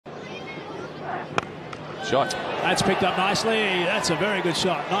Shot. That's picked up nicely. That's a very good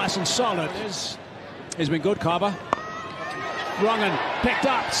shot. Nice and solid. He's been good, Carver. Verreynne picked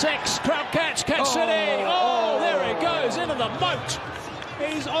up 6. Crowd catch. Catch City. Oh, there he goes into the moat.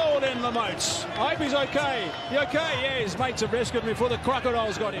 He's all in the moats. I hope he's okay. You okay? Yeah, his mates have rescued me before the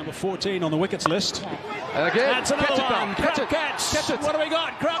Crocodiles got him. Number 14 on the wickets list. And again, that's another one. Catch it. Catch it. What do we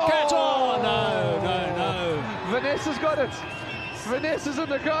got? Crowd catch. Oh, no. Vanessa's got it. Vanessa's in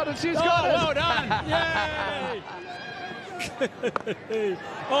the crowd and she's got it. Well done. Yay.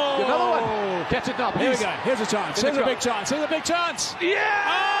 Another one. Catch it now, please. Here we go. Here's a chance. Here's a big chance. Here's a big chance. Yeah!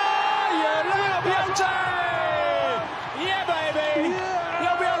 Oh, you little beauty! Yeah, baby! Yeah.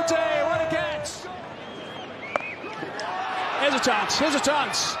 Little beauty! What a catch! Here's a chance. Here's a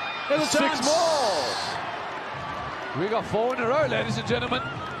chance. Here's a chance. 6 more. We got 4 in a row, ladies and gentlemen.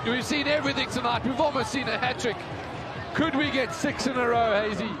 We've seen everything tonight. We've almost seen a hat-trick. Could we get 6 in a row,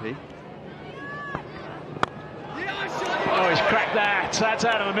 Hazy? Oh, he's cracked that. That's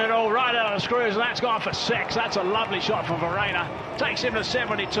out of the middle, right out of the screws, and that's gone for 6. That's a lovely shot from Verreynne. Takes him to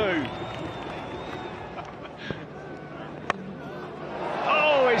 72.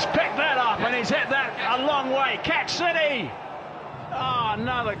 Oh, he's picked that up, and he's hit that a long way. Catch City. Oh,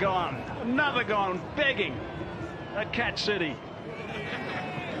 another gone. Another gone. Begging. At Catch City.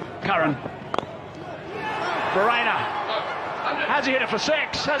 Curran. Verreynne. Has he hit it for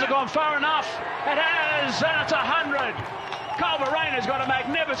 6? Has it gone far enough? It has, and it's 100. Verreynne has got a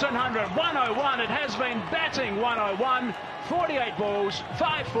magnificent 100. 101. It has been batting 101. 48 balls,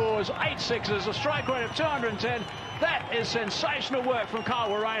 5 fours, 8 sixes, a strike rate of 210. That is sensational work from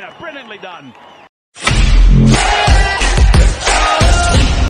Verreynne. Brilliantly done.